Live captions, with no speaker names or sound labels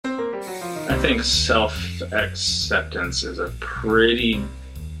I think self-acceptance is a pretty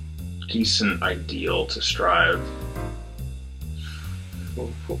decent ideal to strive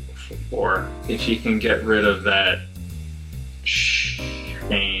for. If you can get rid of that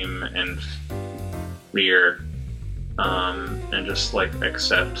shame and fear, and just like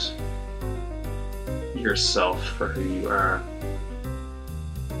accept yourself for who you are,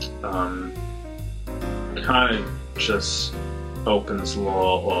 kind of just opens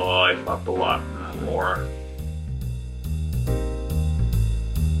life up a lot more.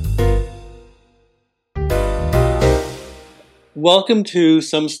 Welcome to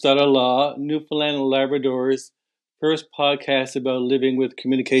Some Stutter Law, Newfoundland and Labrador's first podcast about living with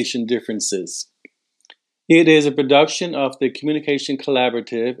communication differences. It is a production of the Communication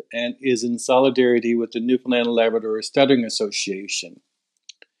Collaborative and is in solidarity with the Newfoundland and Labrador Stuttering Association.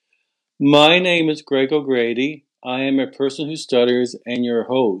 My name is Greg O'Grady. I am a person who stutters and your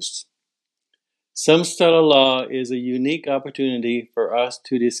host. Some Stutter Law is a unique opportunity for us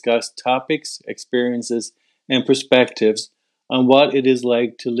to discuss topics, experiences, and perspectives on what it is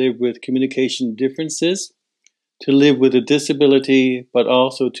like to live with communication differences, to live with a disability, but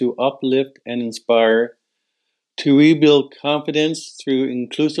also to uplift and inspire, to rebuild confidence through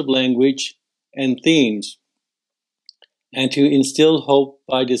inclusive language and themes, and to instill hope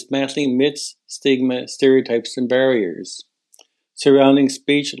by dismantling myths, stigma, stereotypes, and barriers surrounding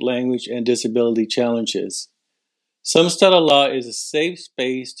speech, language, and disability challenges. Some Stutter Law is a safe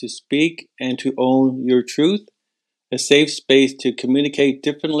space to speak and to own your truth, a safe space to communicate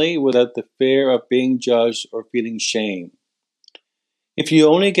differently without the fear of being judged or feeling shame. If you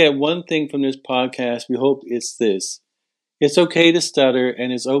only get one thing from this podcast, we hope it's this. It's okay to stutter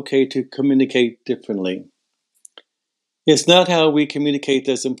and it's okay to communicate differently. It's not how we communicate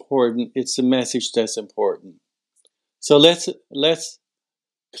that's important, it's the message that's important. So let's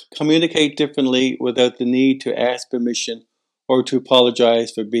communicate differently without the need to ask permission or to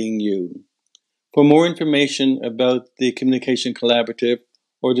apologize for being you. For more information about the Communication Collaborative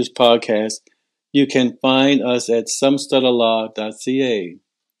or this podcast, you can find us at somestutterlaw.ca.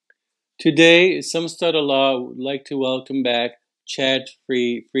 Today, Some Stutter Law would like to welcome back Chad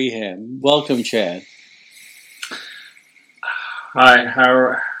Feehan. Welcome, Chad. Hi,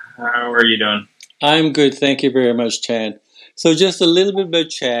 how are you doing? I'm good, thank you very much, Chad. So just a little bit about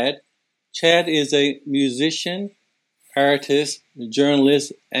Chad. Chad is a musician, artist,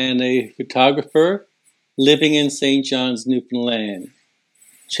 journalist, and a photographer living in St. John's, Newfoundland.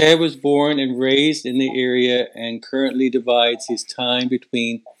 Chad was born and raised in the area and currently divides his time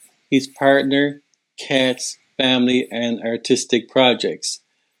between his partner, cats, family, and artistic projects.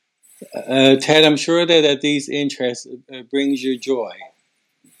 Chad, I'm sure that these interests brings you joy.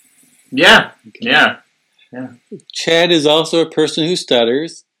 Yeah. Chad is also a person who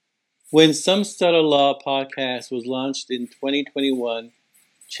stutters. When Some Stutter Law podcast was launched in 2021,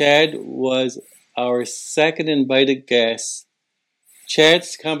 Chad was our second invited guest.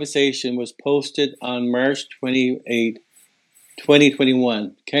 Chad's conversation was posted on March 28,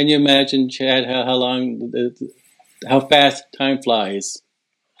 2021. Can you imagine, Chad, how fast time flies?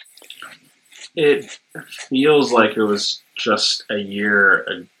 It feels like it was just a year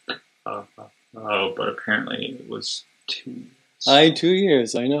ago, but apparently it was 2 years. 2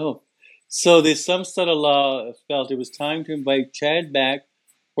 years, I know. So the Some Stutter Law felt it was time to invite Chad back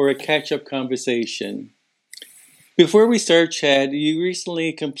for a catch-up conversation. Before we start, Chad, you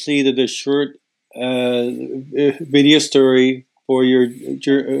recently completed a short video story for your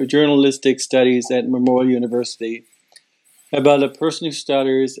journalistic studies at Memorial University about a person who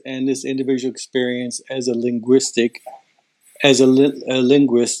stutters and this individual experience as a linguist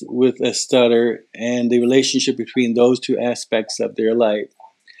with a stutter and the relationship between those two aspects of their life.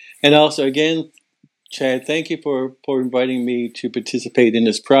 And also, again, Chad, thank you for inviting me to participate in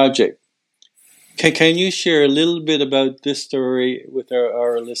this project. Can you share a little bit about this story with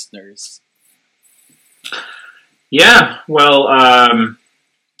our listeners? Yeah, well, I'm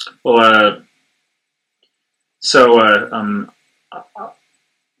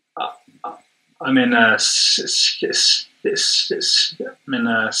in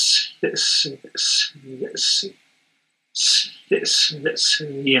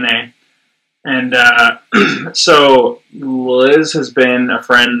CNA, and so Liz has been a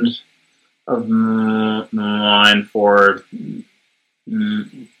friend of mine for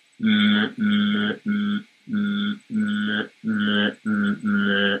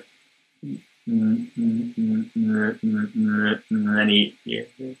many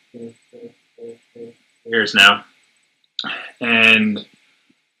years now, and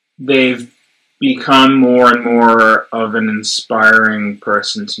they've become more and more of an inspiring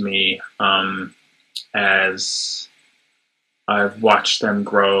person to me as I've watched them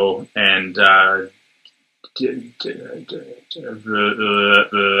grow and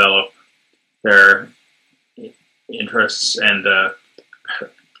develop their interests and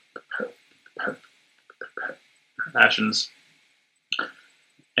passions.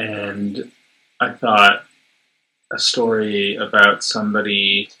 And I thought a story about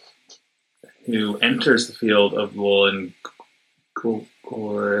somebody who enters the field of linguistics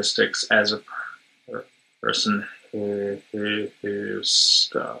as a person who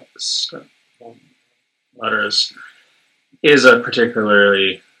stutters is a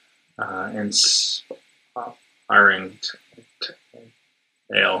particularly inspiring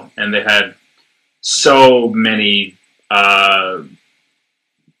tale. And they had so many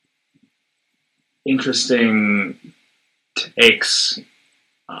interesting takes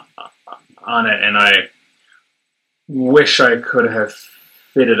on it, and I wish I could have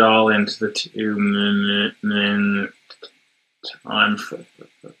fit it all into the 2-minute time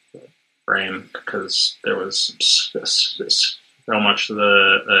frame because there was so much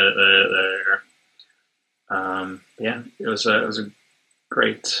there. Yeah, it was a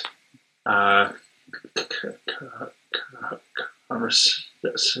great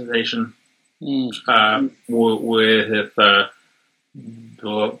conversation with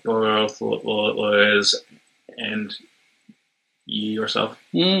both Liz and yourself.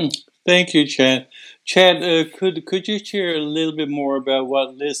 Thank you, Chad. Chad, could you share a little bit more about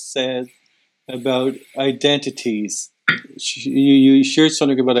what Liz said about identities? You shared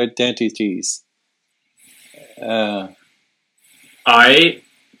something about identities. I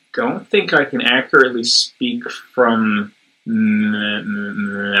don't think I can accurately speak from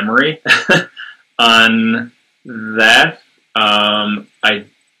memory on that. I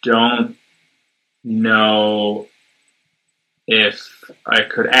don't know if I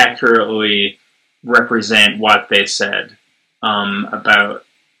could accurately represent what they said about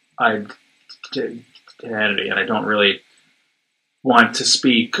identity, and I don't really want to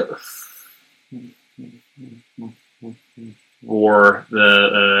speak for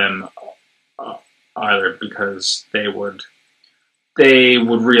them either, because they would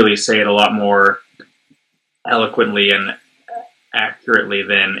really say it a lot more eloquently and accurately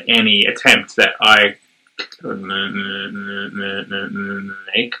than any attempt that I could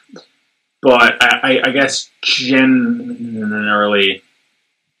make. But I guess generally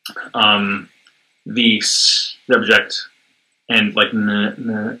the subject and like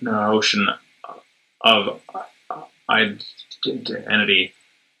notion of identity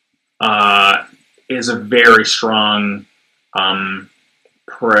is a very strong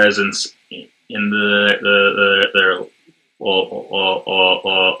presence in their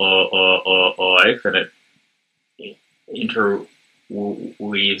life, and it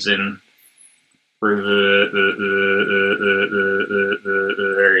interweaves in through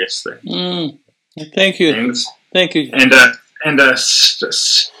the various things. Thank you. Thank you. And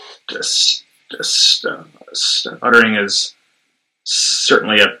stuttering is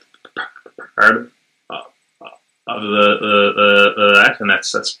certainly a part of that, and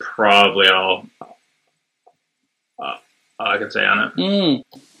that's probably all I can say on it.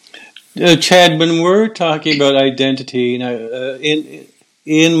 Chad, when we're talking about identity,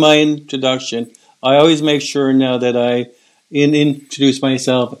 in my introduction, I always make sure now that I introduce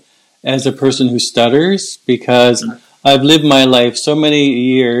myself as a person who stutters, because I've lived my life so many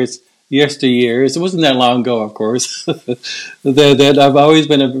years, yesteryears, it wasn't that long ago, of course, that I've always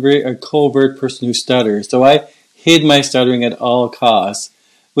been a covert person who stutters. So I hid my stuttering at all costs,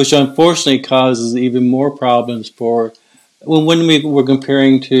 which unfortunately causes even more problems for when we were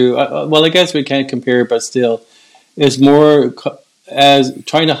comparing to, well, I guess we can't compare, but still, it's more as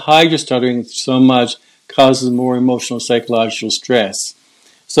trying to hide your stuttering so much causes more emotional, psychological stress.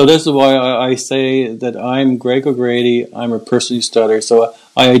 So this is why I say that I'm Greg O'Grady. I'm a person who stutters. So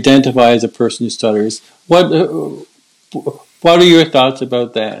I identify as a person who stutters. What are your thoughts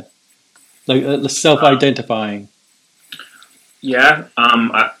about that? Like self-identifying. Yeah,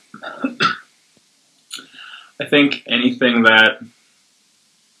 I think anything that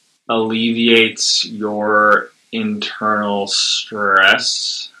alleviates your internal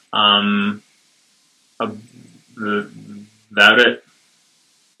stress about it,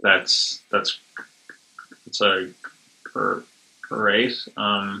 that's a great,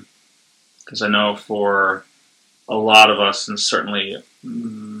 because I know for a lot of us, and certainly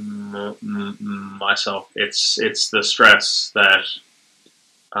myself, it's the stress that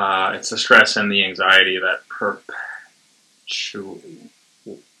it's the stress and the anxiety that perpetuates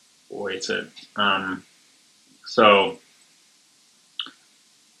weights it. So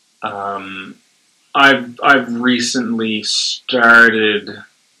I've recently started,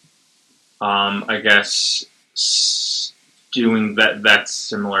 I guess, doing that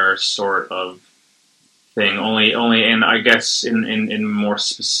similar sort of thing. Only, and I guess in more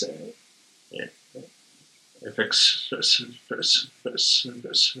specific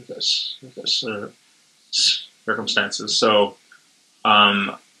circumstances. So,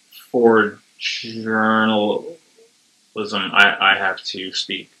 for journalism, I have to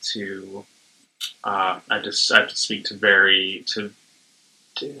speak to. I have to speak to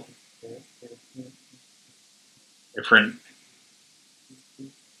different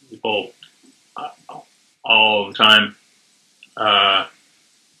people uh, all the time,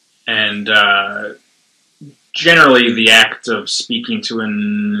 and generally the act of speaking to a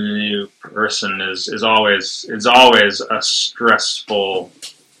new person is always a stressful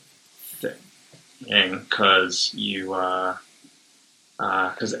thing, because you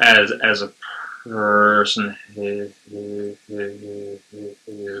because as a person who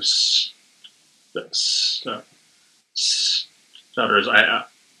stutters, I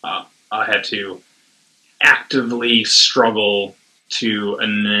had to actively struggle to a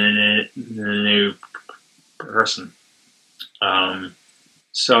new person.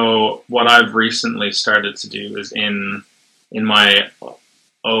 So what I've recently started to do is in my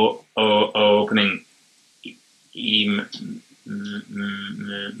opening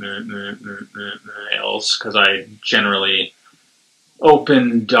emails, because I generally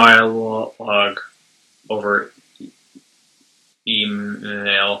open dialogue over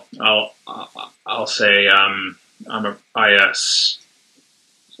email. I'll say I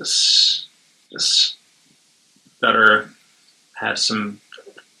stutter, have some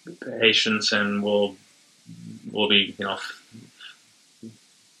patience, and will be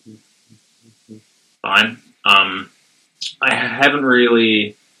fine. I haven't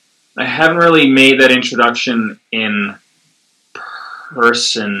really made that introduction in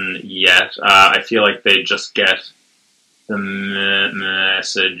person yet. I feel like they just get the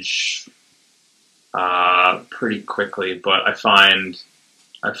message pretty quickly, but I find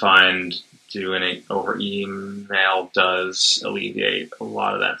doing it over email does alleviate a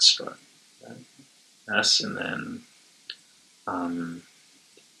lot of that stress. And then,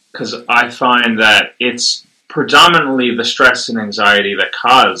 because I find that it's predominantly the stress and anxiety that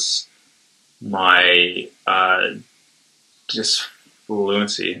cause my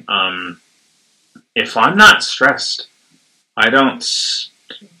disfluency. If I'm not stressed, I don't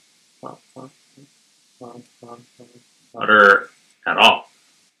stutter at all.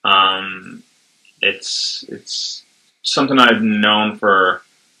 It's something I've known for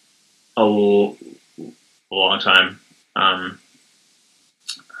a long time.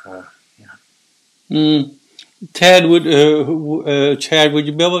 Yeah. Chad, would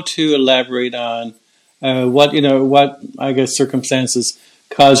you be able to elaborate on what I guess circumstances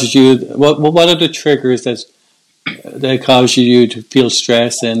causes you? What are the triggers that cause you to feel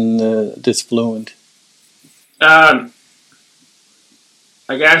stressed and disfluent? I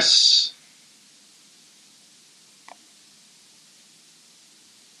guess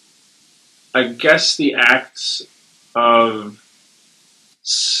the acts of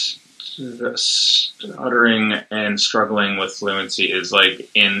stuttering and struggling with fluency is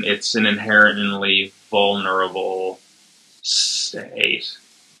it's an inherently vulnerable state,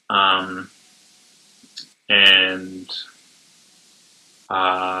 and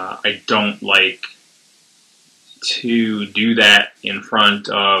I don't like to do that in front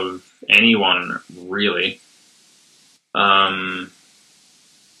of anyone, really.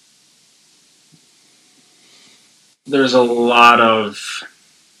 There's a lot of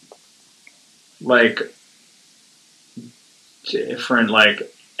different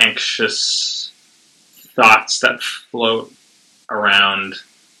anxious thoughts that float around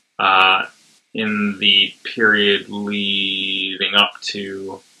in the period leading up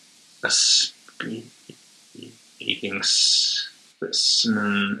to a speaking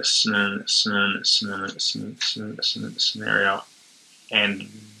scenario, and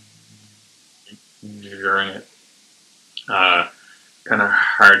during it. Kind of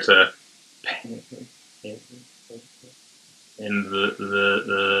hard to in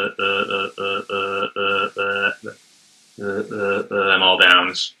them all down.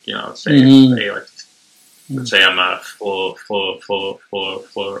 Let's say I'm a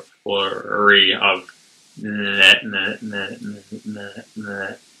flurry of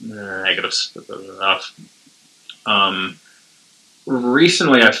negative stuff.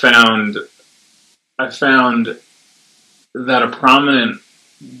 Recently, I found that a prominent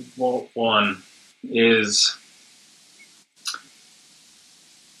One is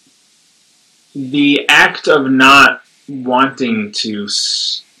the act of not wanting to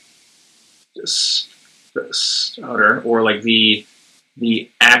stutter, or like the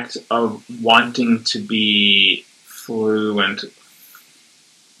act of wanting to be fluent,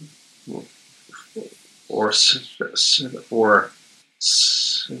 or certain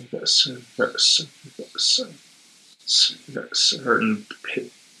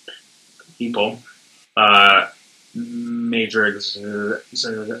people. Major example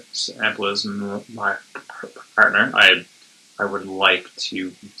is my partner. I would like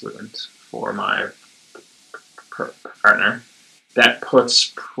to be fluent for my partner. That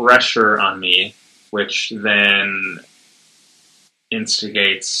puts pressure on me, which then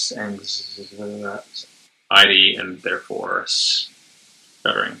instigates anxiety and therefore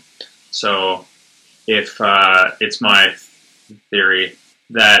stuttering. So if it's my theory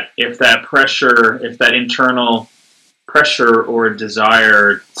that if that internal pressure or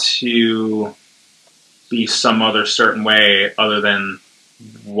desire to be some other certain way other than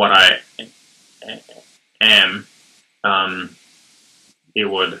what I am, it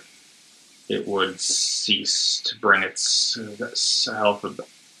would cease to bring itself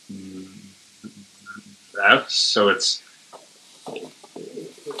out. So it's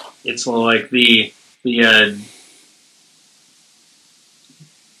like the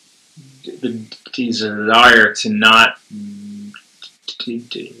desire to not do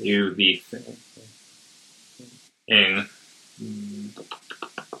the thing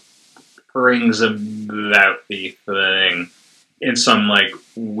brings about the thing in some like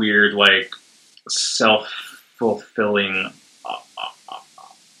weird, like self-fulfilling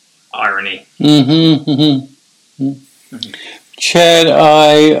irony. Chad,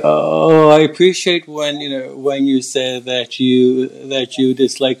 I appreciate when you said that you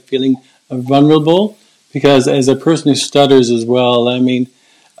dislike feeling vulnerable, because as a person who stutters as well, I mean,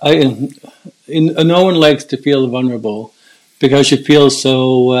 no one likes to feel vulnerable because you feel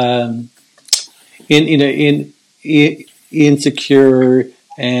so insecure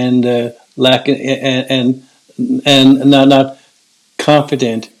and lacking and not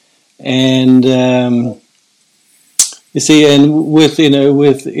confident, and you see, and with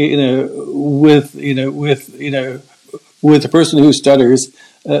with a person who stutters,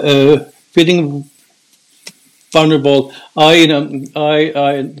 feeling vulnerable, I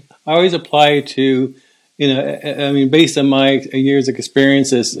always apply to, I mean, based on my years of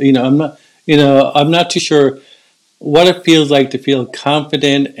experiences, I'm not too sure what it feels like to feel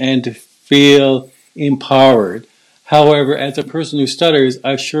confident and to feel empowered. However, as a person who stutters,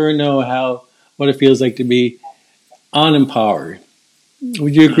 I sure know what it feels like to be unempowered.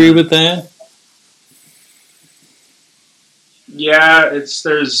 Would you agree with that? Yeah,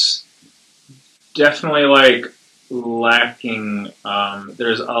 there's definitely like lacking.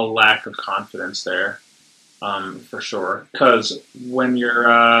 There's a lack of confidence there, for sure. Because when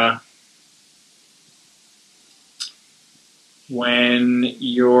you're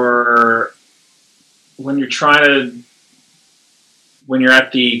trying to when you're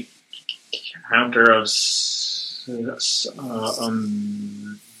at the counter of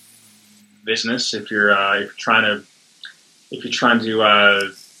business, if you're trying to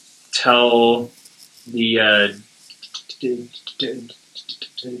tell the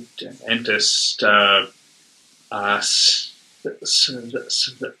dentist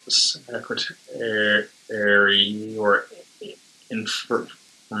secretary or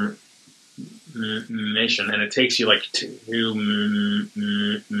information, and it takes you like 2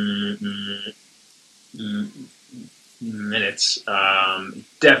 minutes.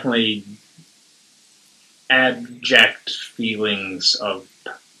 Definitely abject feelings of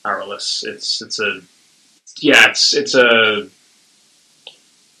powerless. It's a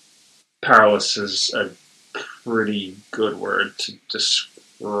powerless is a pretty good word to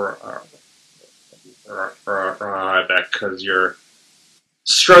describe that, because you're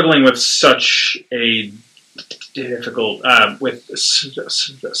struggling with such a difficult with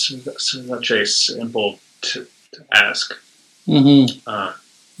such a simple task.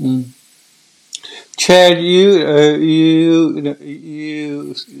 Chad, you're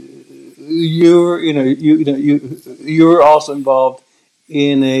also involved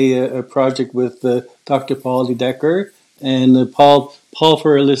in a project with Dr. Paul Decker, and Paul,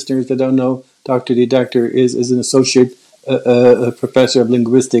 for our listeners that don't know, Dr. Decker is an associate professor of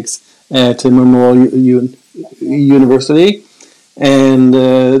linguistics at Memorial University. And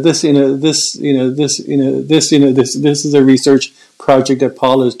this is a research project that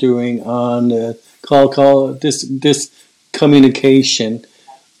Paul is doing on call this communication.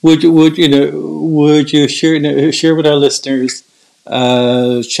 would you share with our listeners,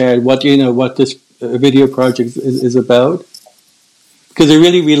 Chad, what this video project is about? Because it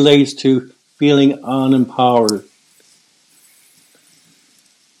really relates to feeling unempowered.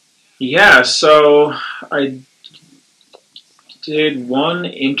 Yeah, so I did one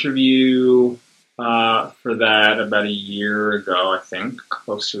interview for that about a year ago, I think,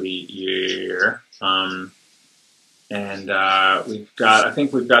 close to a year. And I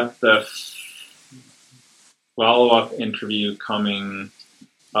think we've got the follow-up interview coming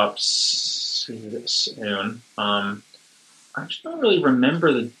up soon. I just don't really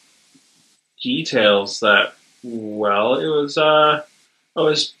remember the details that well. I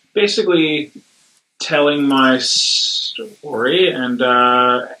was basically telling my story and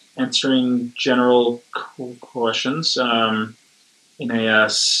answering general questions in a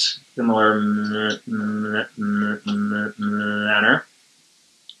similar manner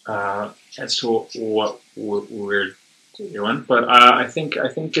as to what we're doing. But I think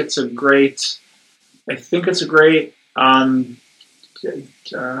it's a great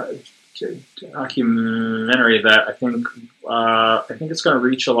documentary that I think it's going to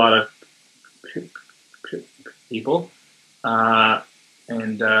reach a lot of people,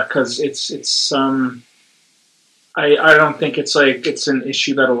 and because it's I don't think it's an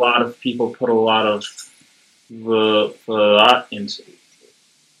issue that a lot of people put a lot of the thought into,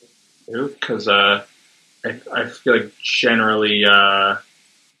 because I feel like generally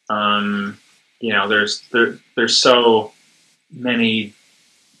there's so many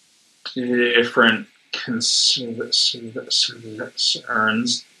different concerns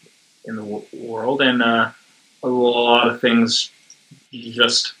in the world, and a lot of things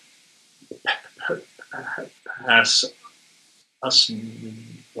just pass us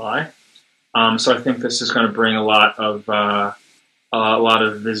by. So I think this is going to bring a lot of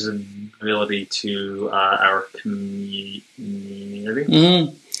visibility to our community.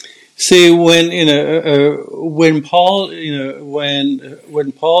 Mm-hmm. See, when Paul,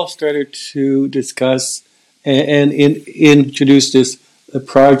 when Paul started to discuss and introduce this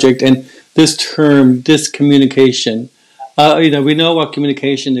project and this term, discommunication, we know what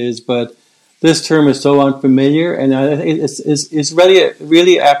communication is, but this term is so unfamiliar, and it's really it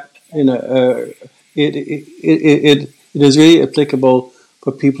is really applicable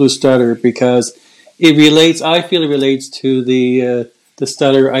for people who stutter, because it relates. I feel it relates to the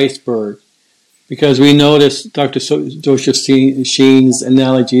stutter iceberg, because we notice Dr. Joseph Sheen's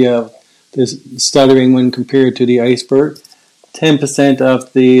analogy of this stuttering when compared to the iceberg. 10%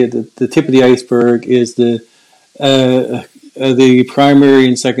 of the tip of the iceberg is the primary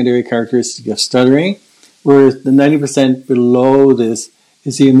and secondary characteristic of stuttering, whereas the 90% below this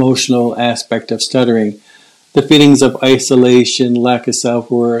is the emotional aspect of stuttering. The feelings of isolation, lack of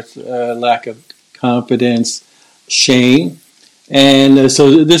self-worth, lack of confidence, shame. And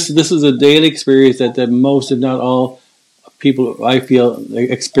so this is a daily experience that most, if not all, people, I feel,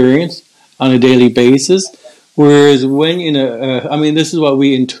 experience on a daily basis. Whereas when I mean, this is what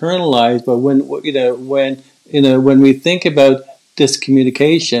we internalize. But when we think about this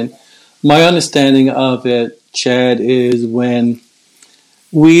communication, my understanding of it, Chad, is when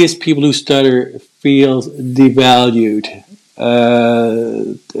we as people who stutter feel devalued.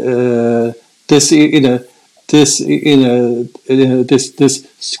 This this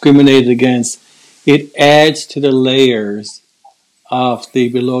discriminated against. It adds to the layers of the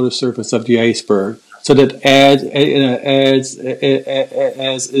below the surface of the iceberg. So that adds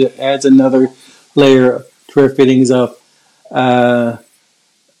another layer to our feelings of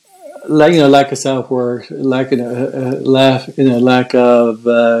lack of self worth, lack of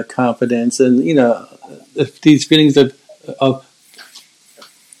confidence, and these feelings of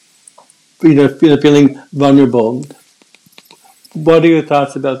feeling vulnerable. What are your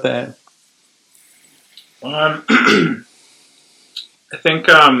thoughts about that? I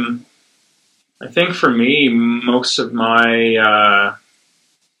think for me, most of my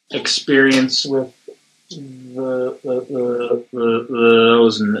experience with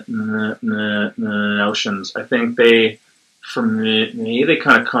those notions, I think for me, they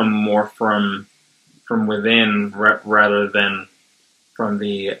kind of come more from within rather than from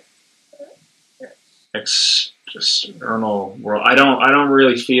the external world. I don't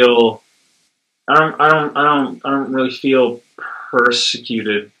really feel I don't really feel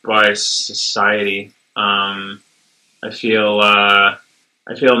persecuted by society. I feel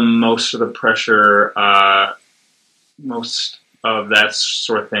most of the pressure, most of that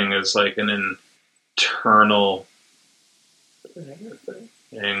sort of thing is like an internal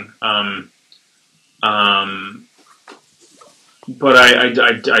thing. but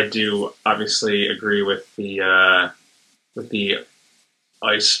I do obviously agree with the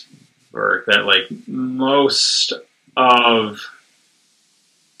iceberg that like of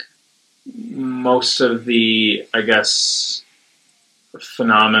most of the, I guess,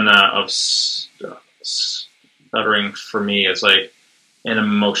 phenomena of stuttering for me is like an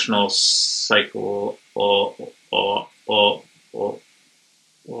emotional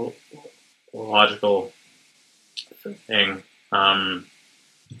logical thing,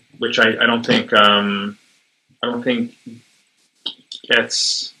 which I don't think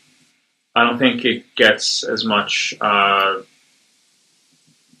gets I don't think it gets as much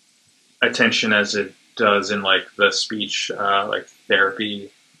attention as it does in like the speech like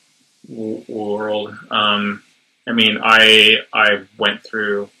therapy world. I mean, I went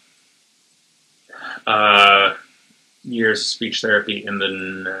through uh, years of speech therapy in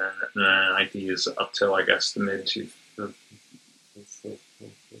the 90s up till I guess the mid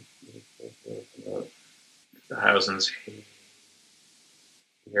 2000s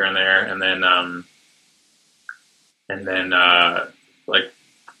here and there, and then like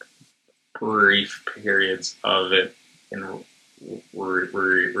brief periods of it in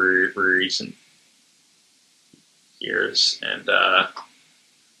recent years, and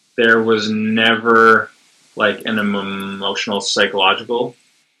there was never like an emotional psychological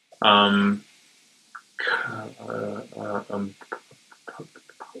um,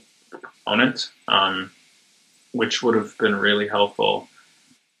 component, which would have been really helpful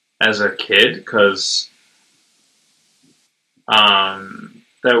as a kid because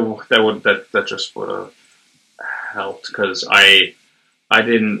that just would have helped because I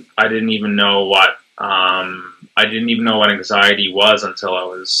didn't even know what I didn't even know what anxiety was until I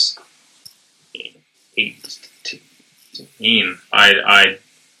was 18.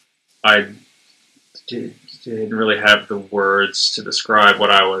 I didn't really have the words to describe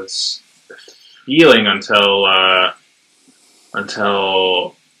what I was feeling until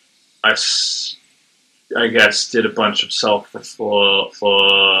I guess did a bunch of self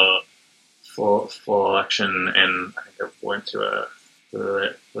reflection, and I think I went to a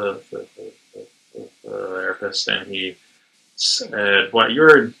therapist, and he said what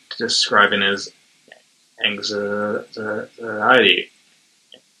you're describing is anxiety,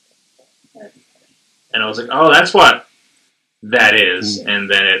 and I was like, oh, that's what that is, and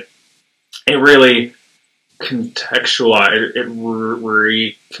then it really contextualized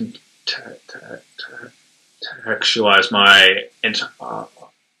contextualize my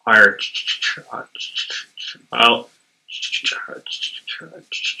entire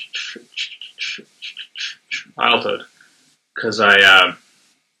childhood because I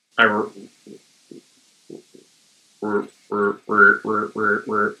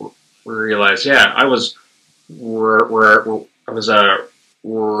realized, yeah, I was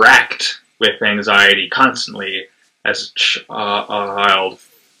racked with anxiety constantly as a child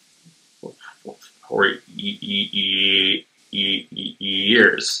for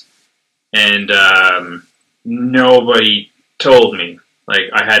years, and nobody told me.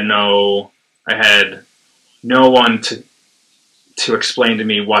 Like I had no one to explain to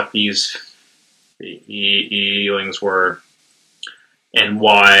me what these feelings were and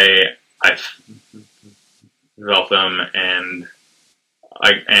why I felt them, and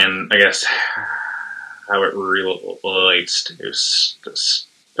I guess how it relates to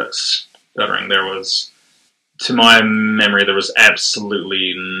stuttering. There was, to my memory, there was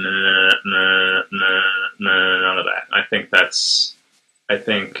absolutely none of that. I think, I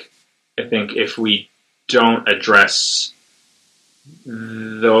think if we don't address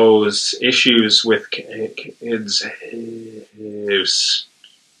those issues with kids who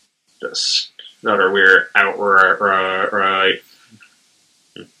stutter, we're outright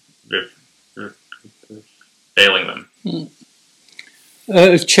failing them.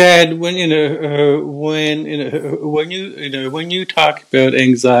 Chad, when you talk about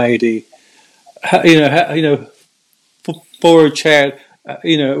anxiety, for Chad,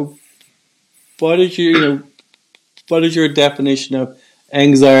 what is what is your definition of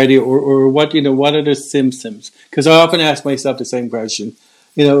anxiety, or what are the symptoms? Because I often ask myself the same question.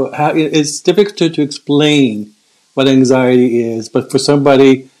 It's difficult to explain what anxiety is, but for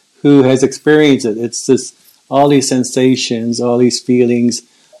somebody who has experienced it, it's just all these sensations, all these feelings,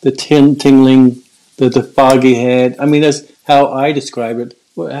 the tingling, the foggy head. I mean, that's how I describe it.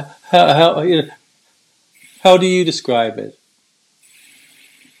 How do you describe it?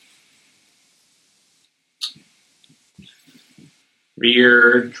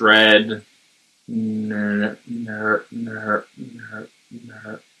 Fear, dread,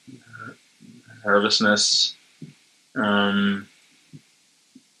 nervousness.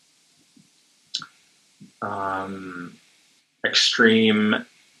 extreme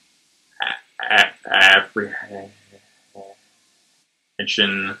apprehension,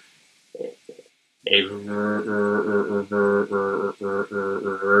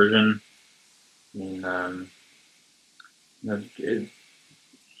 aversion. I mean,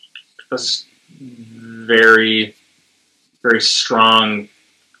 just very, very strong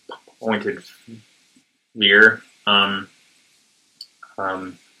pointed fear. Um,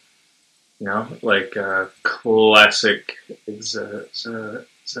 like classic example.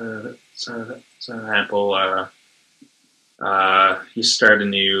 You start a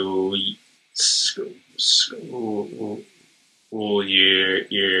new school year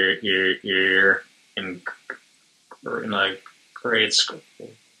in like grade school,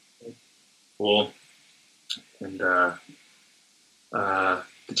 and the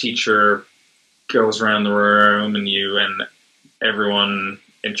teacher goes around the room, and everyone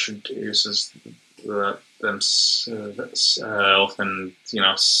introduces themselves, and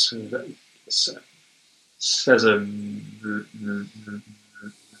says a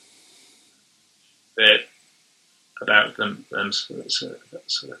bit about themselves.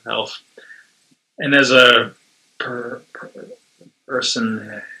 And as a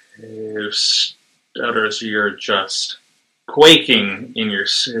person who stutters, you're just quaking in your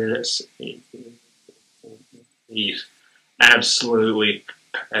seat, absolutely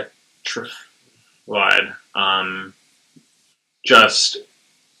petrified, just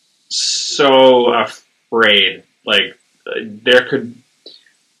so afraid. Like there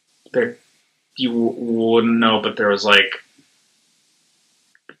you wouldn't know, but there was a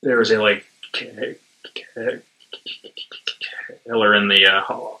killer in the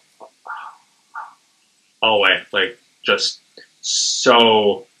hallway, like just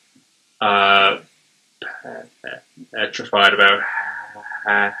so petrified about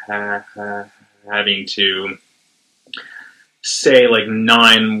having to say like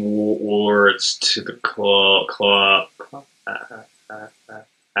 9 words to the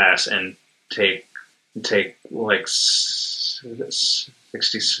class and take like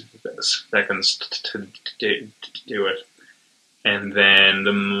 60 seconds to do it, and then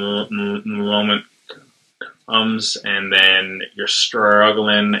the moment comes, and then you're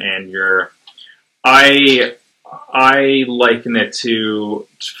struggling, and I liken it to,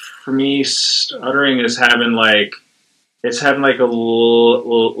 for me, stuttering is having like a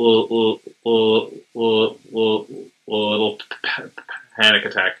little panic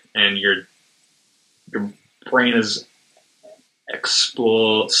attack, and your brain is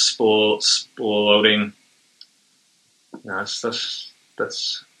exploding. That's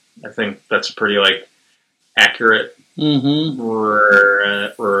I think that's pretty like accurate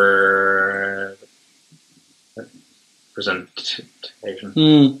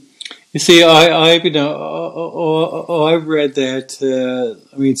presentation. You see, I've I've read that.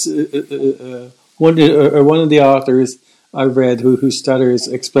 I mean, one of the authors I've read who stutters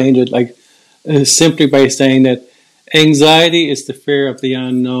explained it like simply by saying that anxiety is the fear of the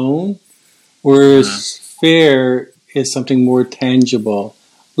unknown, whereas fear is something more tangible.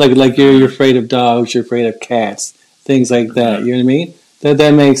 Like you're afraid of dogs, you're afraid of cats, things like that. You know what I mean?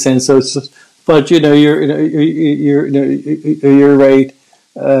 That makes sense. So, but you're right,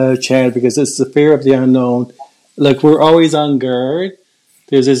 Chad, because it's the fear of the unknown. Like we're always on guard.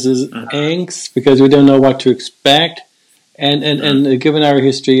 There's this angst because we don't know what to expect, and given our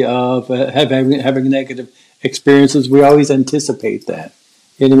history of having negative experiences, we always anticipate that.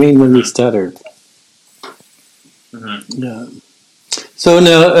 You know what I mean when we stutter. Yeah. So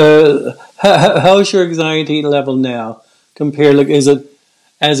now, how's your anxiety level now? Compare, like, is it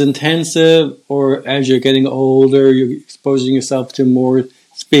as intensive, or as you're getting older, you're exposing yourself to more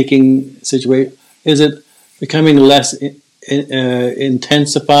speaking situation? Is it becoming less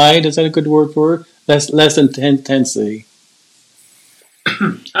intensified? Is that a good word for it? Less intensity.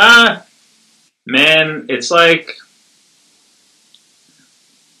 Man, it's like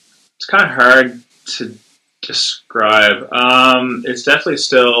it's kind of hard to describe. It's definitely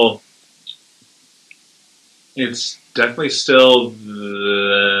still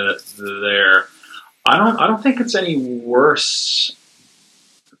there. I don't think it's any worse,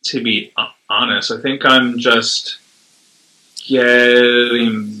 to be honest. I think I'm just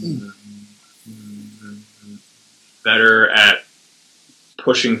getting better at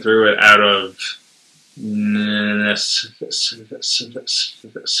pushing through it out of necessity.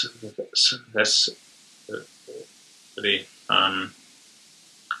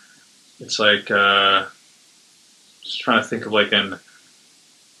 It's like just trying to think of like an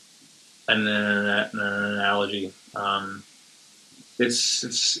analogy.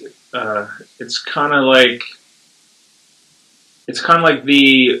 it's kind of like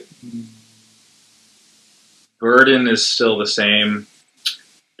the burden is still the same,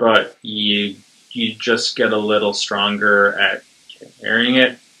 but you just get a little stronger at carrying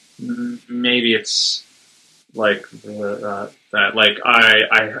it. Maybe it's like that. Like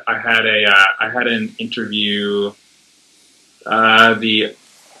I had an interview the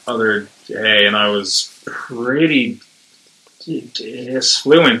other day, and I was pretty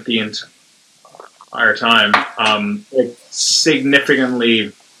fluent the entire time. It's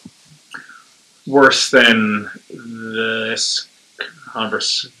significantly worse than this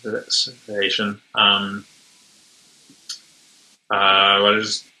conversation. I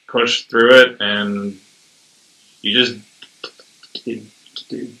just pushed through it, and you just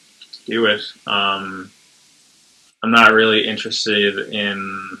do it. I'm not really interested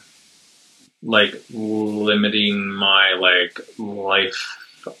in like limiting my like life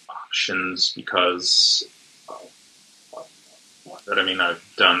options because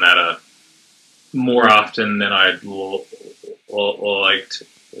I've done that more often than I'd like to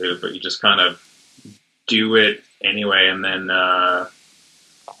do, but you just kind of do it anyway, and then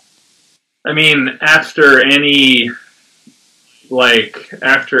after any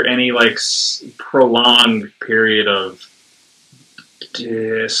prolonged period of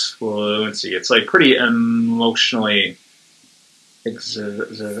disfluency, it's like pretty emotionally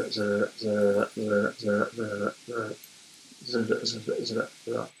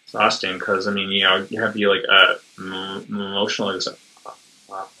exhausting because you have the emotional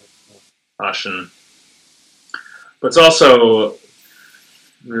exhaustion, but it's also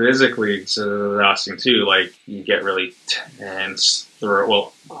physically exhausting too. Like you get really tense throat.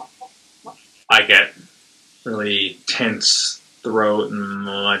 Well, I get really tense throat, and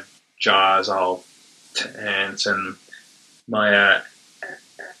my jaw's all tense, and my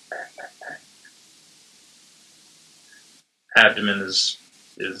abdomen is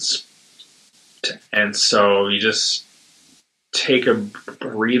tense. So you just take a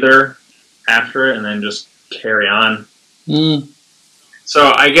breather after it, and then just carry on.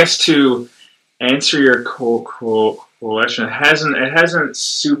 So I guess to answer your question, it hasn't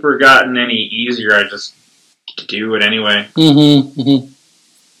super gotten any easier. I just do it anyway.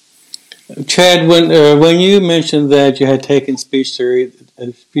 Chad, when you mentioned that you had taken speech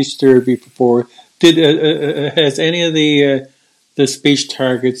therapy before, has any of the speech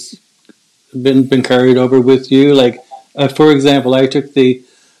targets been carried over with you? Like, for example, I took the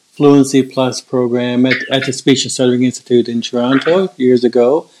Fluency Plus program at the Speech and Stuttering Institute in Toronto years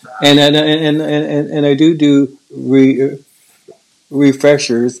ago, and I do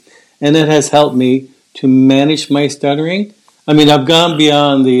refreshers, and it has helped me to manage my stuttering. I mean, I've gone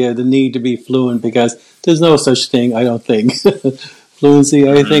beyond the need to be fluent because there's no such thing, I don't think. Fluency.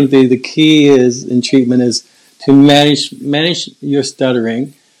 I think the key is in treatment is to manage your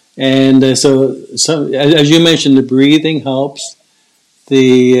stuttering, and so as you mentioned, the breathing helps.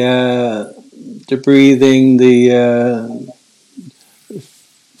 The breathing, the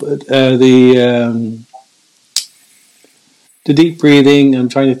deep breathing. I'm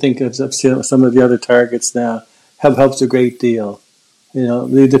trying to think of some of the other targets now. Helps a great deal.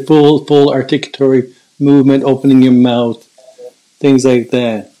 The full articulatory movement, opening your mouth, things like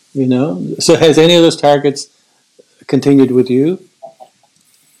that. So has any of those targets continued with you?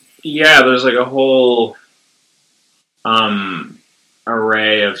 Yeah, there's like a whole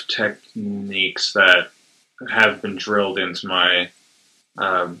array of techniques that have been drilled into my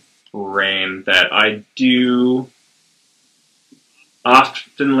brain that I do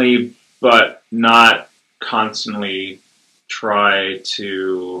oftenly, but not constantly try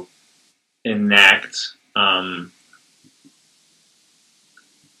to enact. I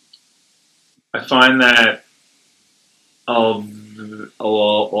find that a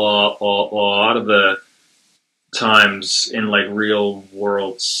lot of the times in like real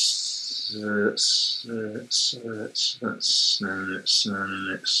world scenarios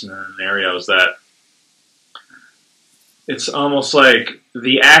that it's almost like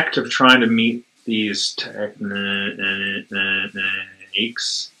the act of trying to meet these techniques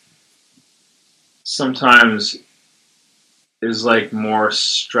sometimes is like more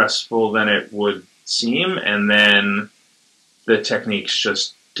stressful than it would seem, and then the techniques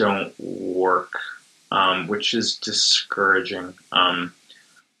just don't work, which is discouraging.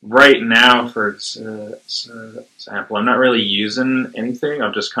 Right now, for example, I'm not really using anything.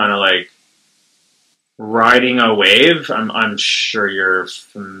 I'm just kind of like riding a wave. I'm sure you're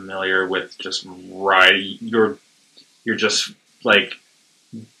familiar with just riding. You're just like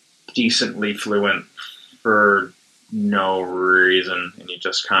decently fluent for no reason, and you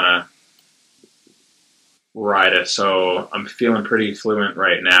just kind of ride it. So I'm feeling pretty fluent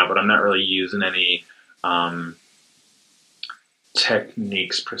right now, but I'm not really using any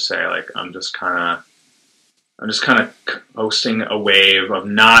techniques per se. Like I'm just kind of coasting a wave of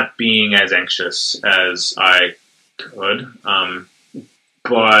not being as anxious as I could.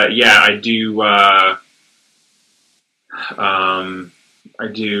 But yeah, I do. I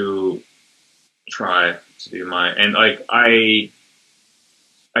do try to do and like I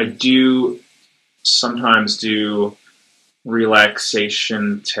do sometimes do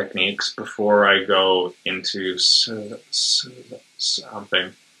relaxation techniques before I go into something.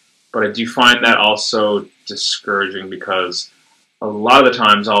 But I do find that also discouraging because a lot of the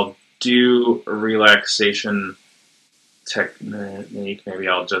times I'll do a relaxation technique. Maybe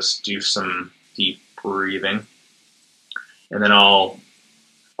I'll just do some deep breathing, and then I'll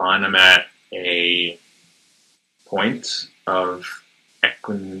find I'm at a point of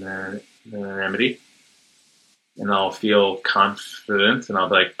equanimity, and I'll feel confident, and I'll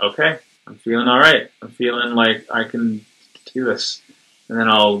be like, okay, I'm feeling all right. I'm feeling like I can do this, and then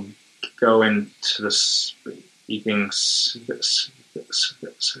I'll go into the speaking situation,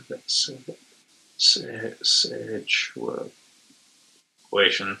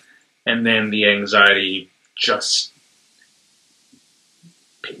 and then the anxiety just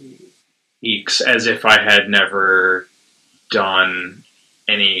peaks as if I had never done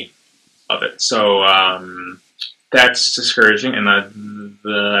any of it. So that's discouraging, and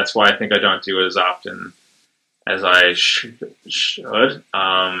that's why I think I don't do it as often as I should.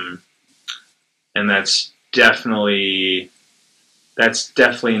 And that's definitely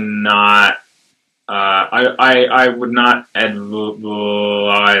not. I would not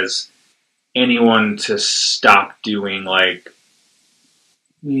advise anyone to stop doing like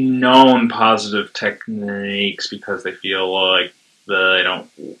known positive techniques because they feel like they don't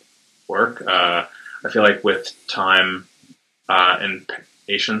work. I feel like with time and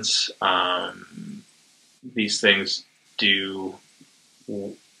patience, these things do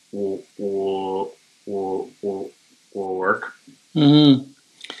work. Mm-hmm.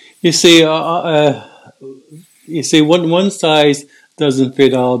 You see, one size doesn't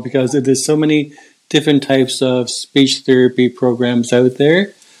fit all because there's so many different types of speech therapy programs out there.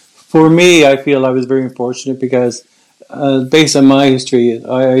 For me, I feel I was very fortunate because, based on my history,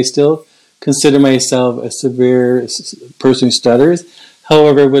 I still consider myself a severe person who stutters.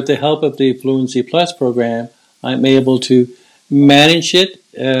 However, with the help of the Fluency Plus program, I'm able to manage it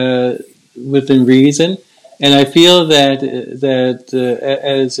within reason. And I feel as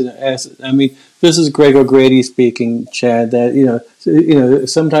I mean, this is Greg O'Grady speaking, Chad. That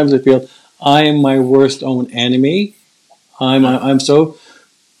sometimes I feel I am my worst own enemy. I'm so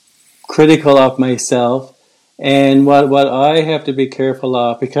critical of myself, and what I have to be careful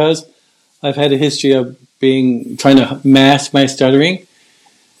of because I've had a history of trying to mask my stuttering.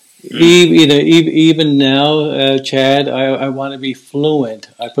 Even now, Chad, I want to be fluent.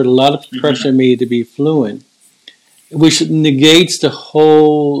 I put a lot of pressure on me to be fluent, which negates the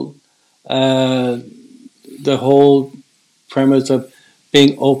whole premise of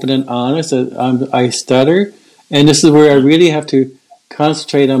being open and honest. I stutter, and this is where I really have to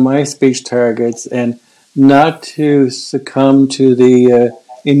concentrate on my speech targets and not to succumb to the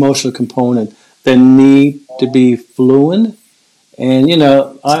emotional component. The need to be fluent, and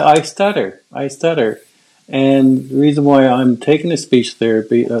I stutter. And the reason why I'm taking the speech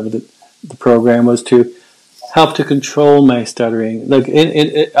therapy of the program was to help to control my stuttering. Like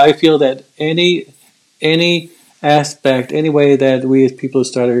I feel that any aspect, any way that we as people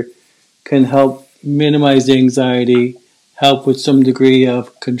stutter can help minimize the anxiety, help with some degree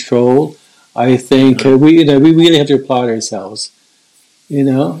of control. I think we really have to applaud ourselves. And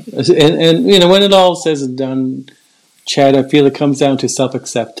when it all says and done, Chad, I feel it comes down to self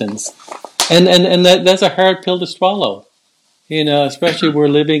acceptance, and that's a hard pill to swallow. Especially we're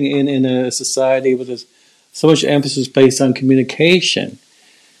living in a society with so much emphasis placed on communication.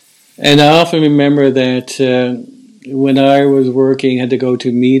 And I often remember that when I was working, I had to go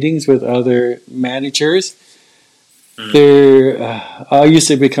to meetings with other managers. I used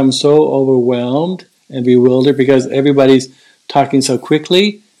to become so overwhelmed and bewildered because everybody's talking so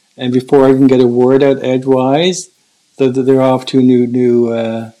quickly, and before I can get a word out edgewise, they're off to a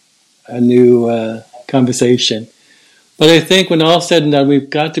new conversation. But I think when all said and done,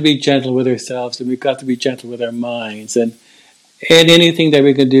 we've got to be gentle with ourselves, and we've got to be gentle with our minds, and anything that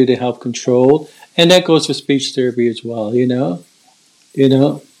we can do to help control. And that goes for speech therapy as well. Your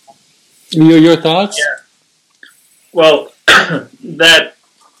thoughts? Yeah. Well,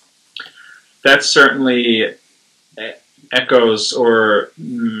 that's certainly echoes or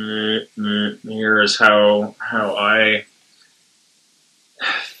mirrors how I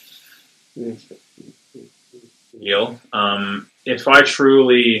feel. If I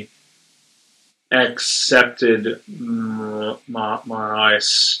truly accepted my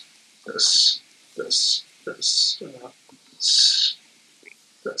this this this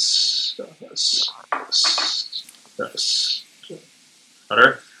this this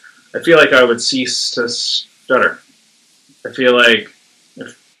stutter, I feel like I would cease to stutter. I feel like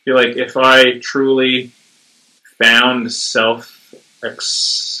if I truly found self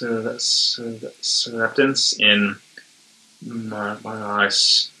acceptance in my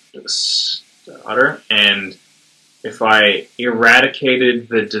stutter, and if I eradicated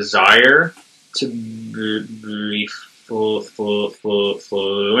the desire to be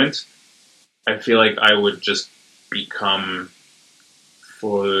fluent, I feel like I would just become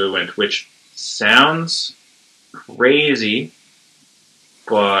fluent, which sounds crazy,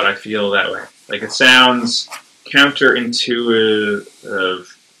 but I feel that way. Like, it sounds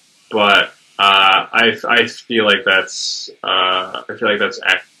counterintuitive, but I feel like that's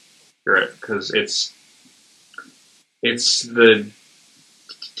accurate, because it's the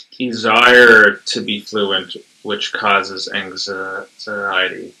desire to be fluent which causes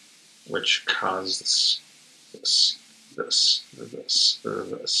anxiety, which causes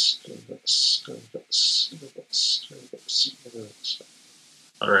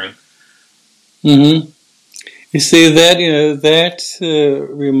stuttering. Mm-hmm. You see that that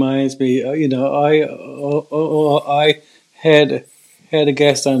reminds me. I had a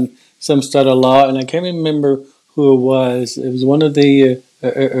guest on some study law, and I can't remember who it was. It was one of the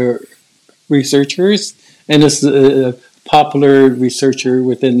researchers, and it's a popular researcher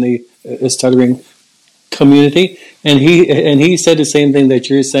within the stuttering community, and he said the same thing that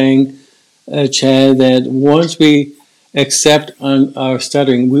you're saying, Chad. That once we accept on our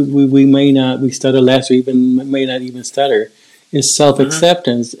stuttering, we may not we stutter less, or even may not even stutter. It's self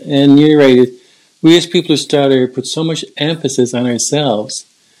acceptance, and you're right. We as people who stutter put so much emphasis on ourselves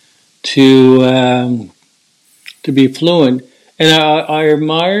to be fluent, and I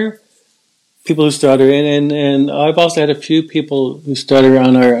admire people who stutter, and I've also had a few people who stutter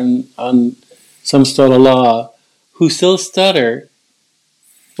on some stutter law who still stutter,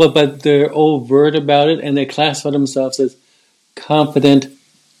 but they're overt about it, and they classify themselves as confident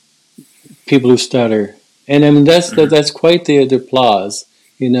people who stutter. And I mean that's quite the applause,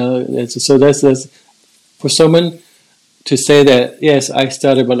 So that's for someone to say that, yes, I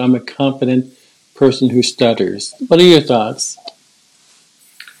stutter, but I'm a confident person who stutters. What are your thoughts?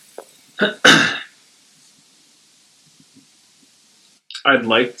 I'd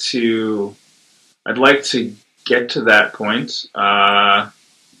like to get to that point, for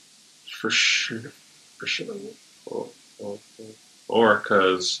sure, or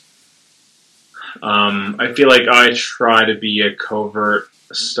because I feel like I try to be a covert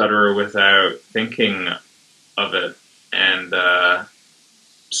stutterer without thinking of it, and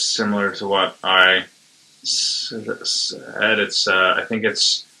similar to what I said, it's I think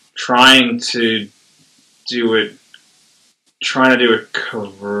it's do it trying to do it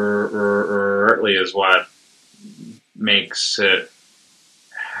covertly is what makes it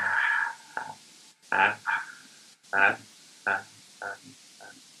happen.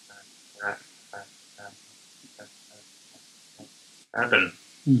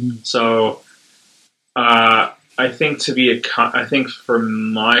 Mm-hmm. So I think I think for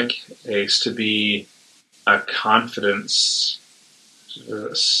my case, to be a confidence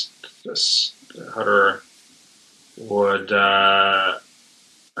stutter would I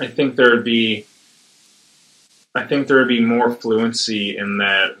think there would be more fluency in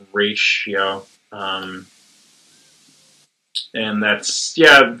that ratio, and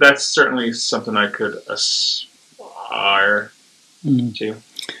that's certainly something I could aspire to.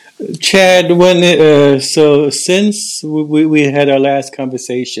 Chad, so since we had our last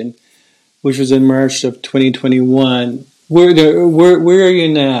conversation, which was in March of 2021, where are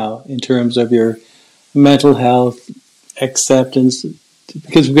you now in terms of your mental health acceptance?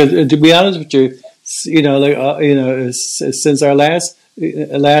 Because to be honest with you, since our last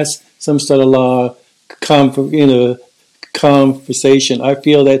some sort of law conversation, I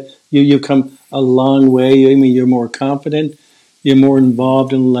feel that you've come a long way. I mean, you're more confident, you're more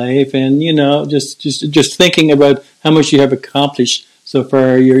involved in life, and just thinking about how much you have accomplished so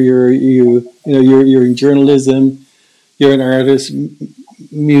far. You're in journalism, you're an artist,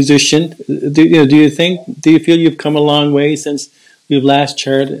 musician. Do you feel you've come a long way since we've last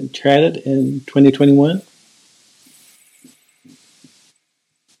chatted in 2021?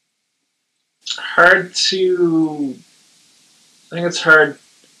 hard to. I think it's hard.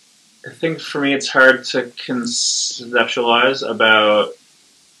 I think for me, it's hard to conceptualize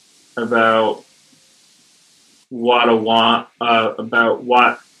about what a want about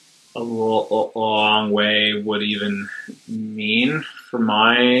what a long way would even mean for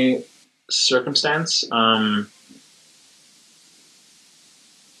my circumstance. I'm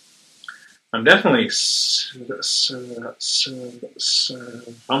definitely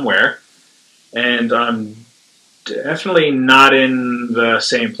somewhere, and I'm definitely not in the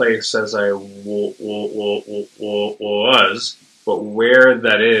same place as I was, but where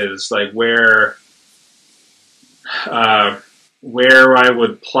that is, like where I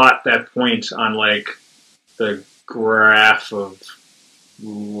would plot that point on like the graph of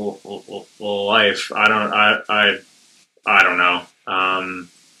life. I don't know.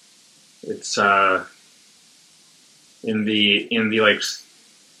 It's in the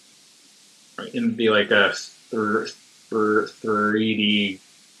like a 3D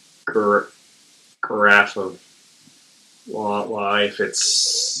graph of life. It's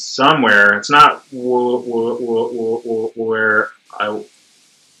somewhere. It's not where I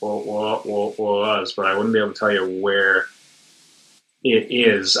was, but I wouldn't be able to tell you where it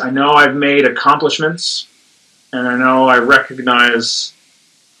is. I know I've made accomplishments, and I know I recognize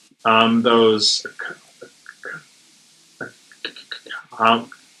those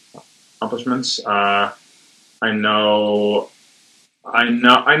accomplishments. I know I'm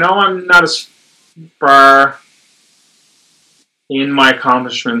not as far in my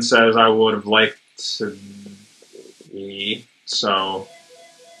accomplishments as I would have liked to be. So,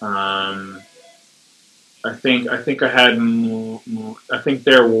 I think I had I think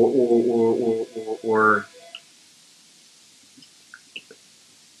there were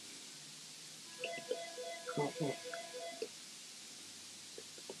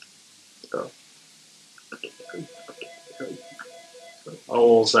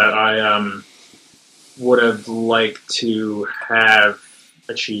goals that I would have liked to have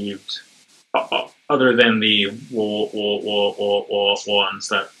achieved, other than the ones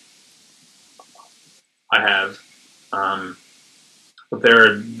that I have. But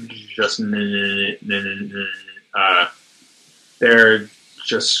they're just they're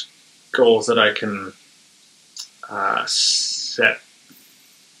just goals that I can set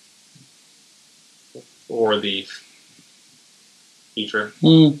for the future.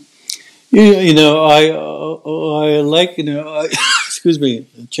 I like, excuse me,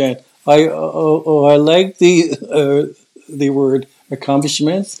 Chad. I like the word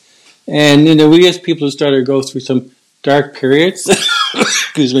accomplishments, and we as people started to go through some dark periods.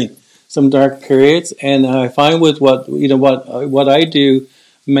 Excuse me, some dark periods, and I find with what I do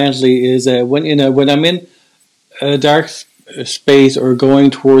mentally is that when I'm in a dark space or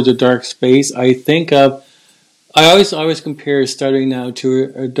going towards a dark space, I always compare starting now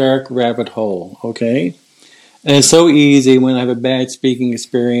to a dark rabbit hole, okay? And it's so easy when I have a bad speaking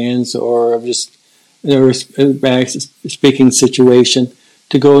experience or just a bad speaking situation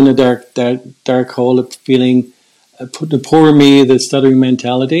to go in a dark hole of feeling the poor me, the stuttering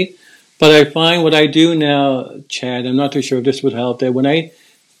mentality. But I find what I do now, Chad, I'm not too sure if this would help, that when I'm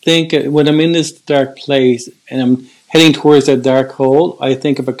in this dark place and I'm heading towards that dark hole, I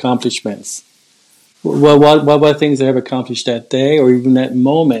think of accomplishments. Well, what things I have accomplished that day or even that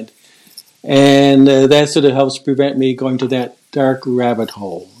moment. And that sort of helps prevent me going to that dark rabbit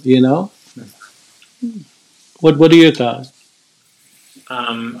hole, What are your thoughts?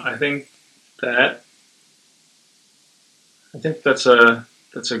 I think that that's a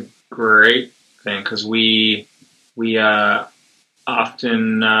great thing, because we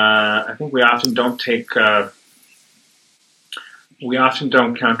often I think we often don't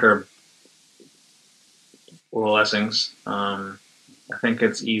count our blessings. I think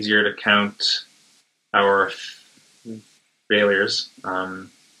it's easier to count our failures. Kind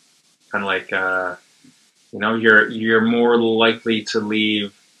of like you're more likely to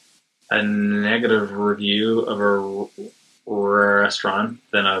leave a negative review of a restaurant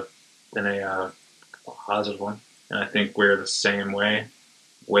than a positive one, and I think we're the same way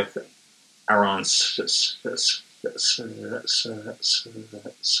with our own selves.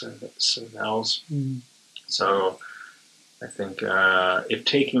 So I think if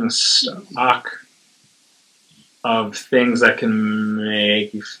taking stock of things that can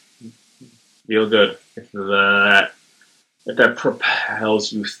make you feel good, if that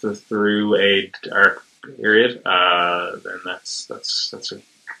propels you through a dark period, then that's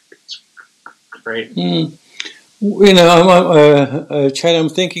great. Chad, I'm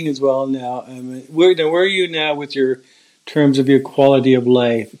thinking as well now. Where are you now with your terms of your quality of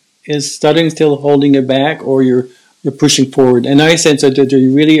life? is stuttering still holding you back, or you're pushing forward? And I sense that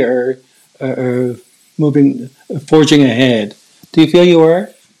you really are moving, forging ahead. Do you feel you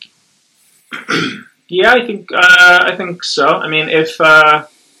are? Yeah, I think so. I mean, if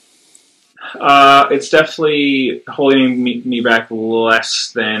it's definitely holding me back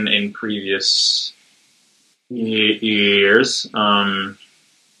less than in previous years.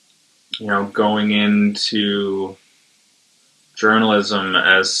 Going into journalism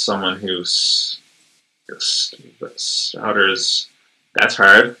as someone who stutters, that's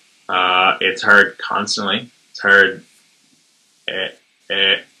hard. It's hard constantly. It's hard eh,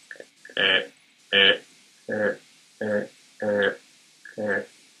 eh, eh, eh, eh, eh, eh, eh,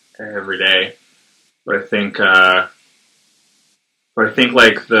 every day. But I think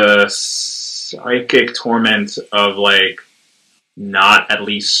like the psychic torment of like not at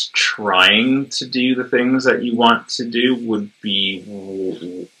least trying to do the things that you want to do would be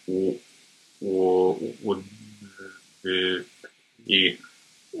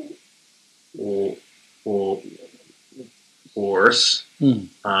worse. Mm.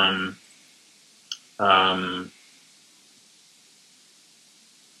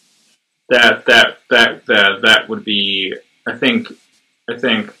 That would be. I think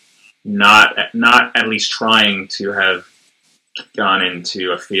not at least trying to have gone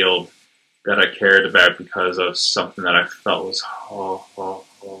into a field that I cared about because of something that I felt was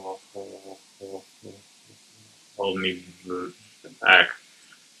holding me back.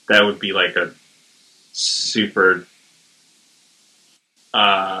 That would be like a super,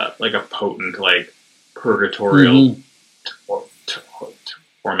 like a potent, like purgatorial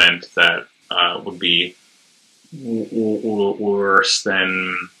torment that would be worse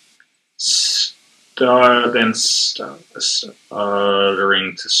than stuttering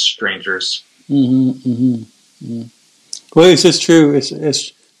to strangers. Well, it's just true.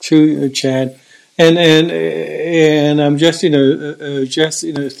 It's true, Chad. And I'm just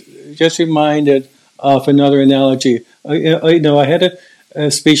just reminded of another analogy. I had a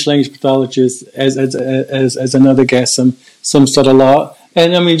speech language pathologist as another guest, some sort of law.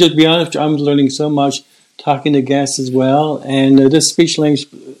 And I mean, just to be honest, I'm learning so much talking to guests as well. And this speech language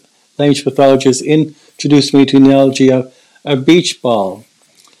pathologist introduced me to an analogy of a beach ball.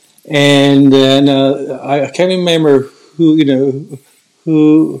 And then I can't remember who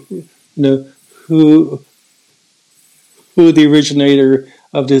who the originator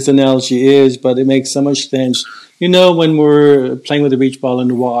of this analogy is, but it makes so much sense. When we're playing with a beach ball in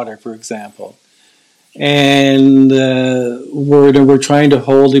the water, for example, and we're trying to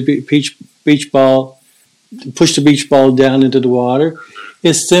hold the beach ball, push the beach ball down into the water,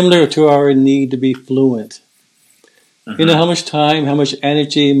 is similar to our need to be fluent. You know how much time, how much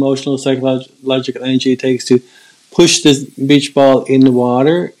energy, emotional, psychological energy it takes to push this beach ball in the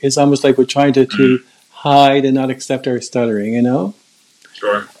water. It's almost like we're trying to hide and not accept our stuttering,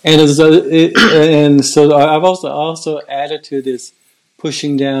 Sure. And so I've also added to this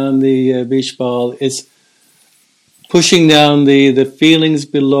pushing down the beach ball. It's pushing down the feelings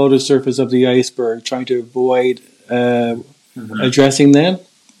below the surface of the iceberg, trying to avoid addressing them.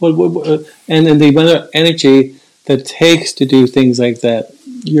 And then the amount of energy that takes to do things like that.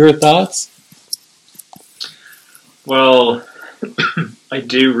 Your thoughts? Well, I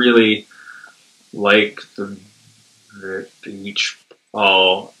do really like the beach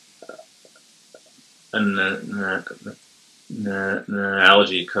ball analogy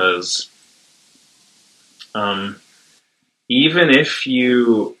because even if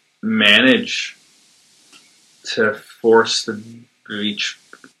you manage to force the beach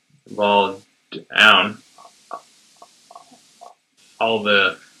ball down, all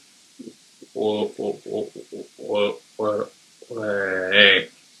the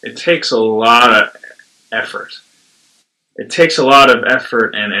it takes a lot of effort. It takes a lot of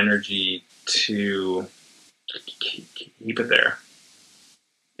effort and energy to keep it there,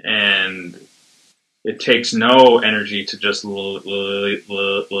 and it takes no energy to just leave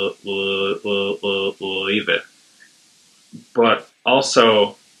it. But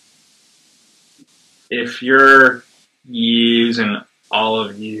also, if you're using all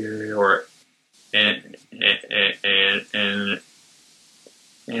of your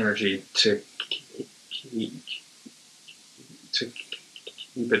energy to keep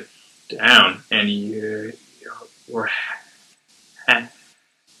it down, and your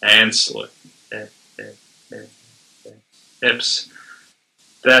hands hips,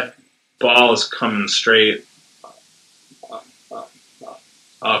 that ball is coming straight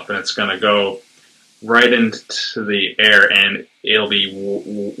up, and it's going to go right into the air, and it'll be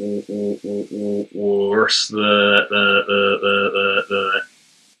worse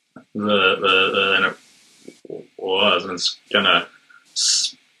and it was gonna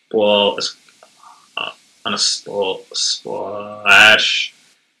spoil on a splash,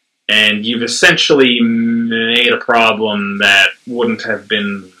 and you've essentially made a problem that wouldn't have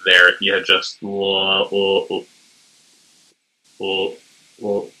been there if you had just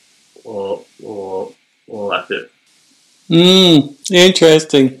left it.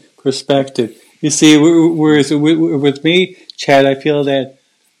 Interesting perspective. You see, whereas with me, Chad, I feel that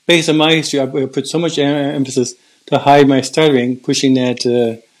based on my history, I put so much emphasis to hide my stuttering, pushing that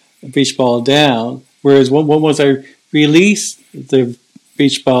beach ball down. Whereas once I release the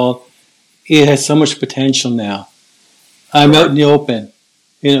beach ball, it has so much potential now. I'm out in the open,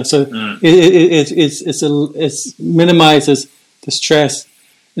 so it minimizes the stress.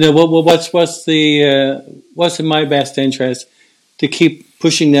 What's in my best interest to keep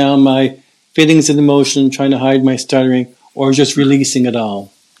pushing down my feelings and emotion, trying to hide my stuttering, or just releasing it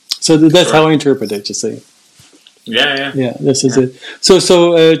all. So that's how I interpret it. You see. Yeah. This is it. So,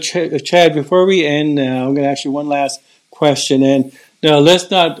 Chad, before we end now, I'm going to ask you one last question, and now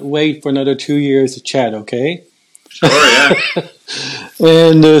let's not wait for another 2 years to chat, okay? Sure, yeah.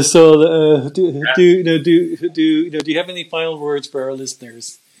 And do you have any final words for our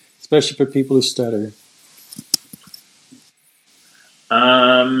listeners, especially for people who stutter?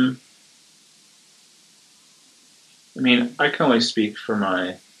 I mean, I can only speak for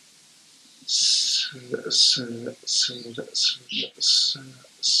my self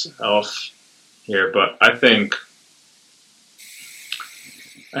here, but I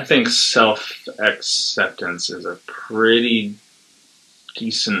think self-acceptance is a pretty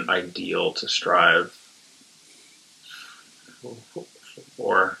decent ideal to strive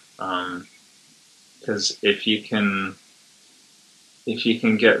for, because if you can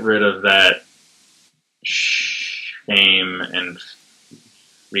get rid of that shame and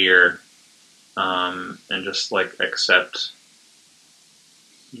fear, and just like accept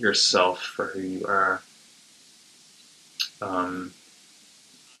yourself for who you are, kind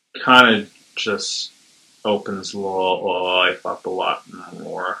of just opens life up a lot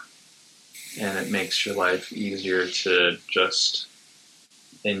more, and it makes your life easier to just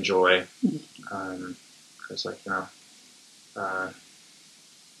enjoy, because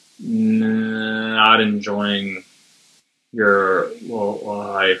not enjoying your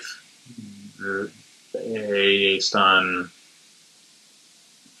life based on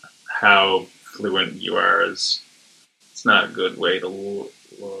how fluent you are it's not a good way to live.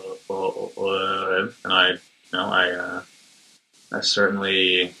 And I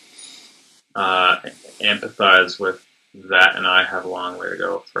certainly empathize with that, and I have a long way to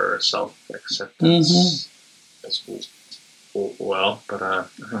go for self-acceptance as well. But I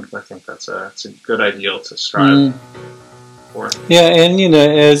think that's a good ideal to strive for. Yeah, and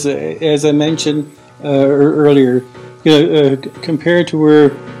as I mentioned earlier, compared to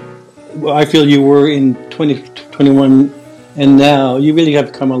where I feel you were in 2021 and now, you really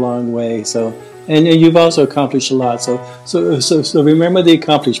have come a long way. So, and you've also accomplished a lot. So remember the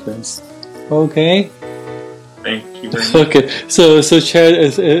accomplishments. Okay. Thank you very much. Okay. So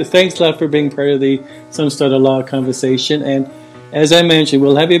Chad, thanks a lot for being part of the Some Start a Law conversation. And as I mentioned,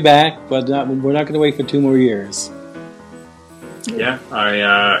 we'll have you back, but we're not going to wait for 2 more years. Yeah.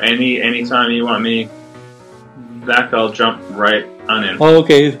 Anytime you want me back, I'll jump right on in.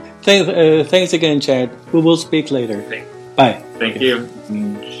 Okay. Thanks again, Chad. We will speak later. Bye. Thank you.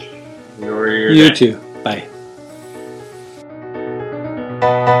 Enjoy your You day. too. Bye.